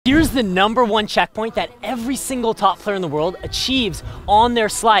Here's the #1 checkpoint that every single top player in the world achieves on their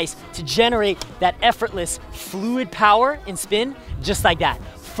slice to generate that effortless fluid power and spin just like that.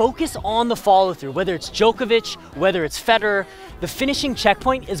 Focus on the follow through, whether it's Djokovic, whether it's Federer. The finishing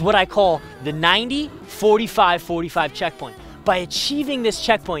checkpoint is what I call the 90-45-45 checkpoint. By achieving this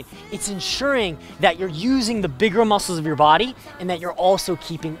checkpoint, it's ensuring that you're using the bigger muscles of your body and that you're also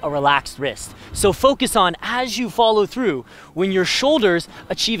keeping a relaxed wrist. So focus on, as you follow through, when your shoulders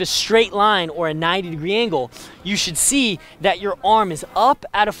achieve a straight line or a 90-degree angle, you should see that your arm is up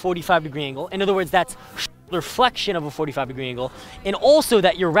at a 45-degree angle. In other words, that's flexion of a 45-degree angle, and also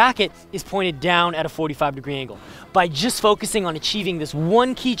that your racket is pointed down at a 45-degree angle. By just focusing on achieving this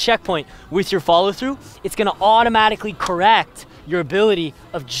one key checkpoint with your follow-through, it's going to automatically correct your ability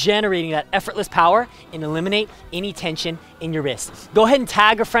of generating that effortless power and eliminate any tension in your wrist. Go ahead and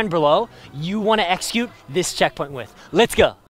tag a friend below you want to execute this checkpoint with. Let's go.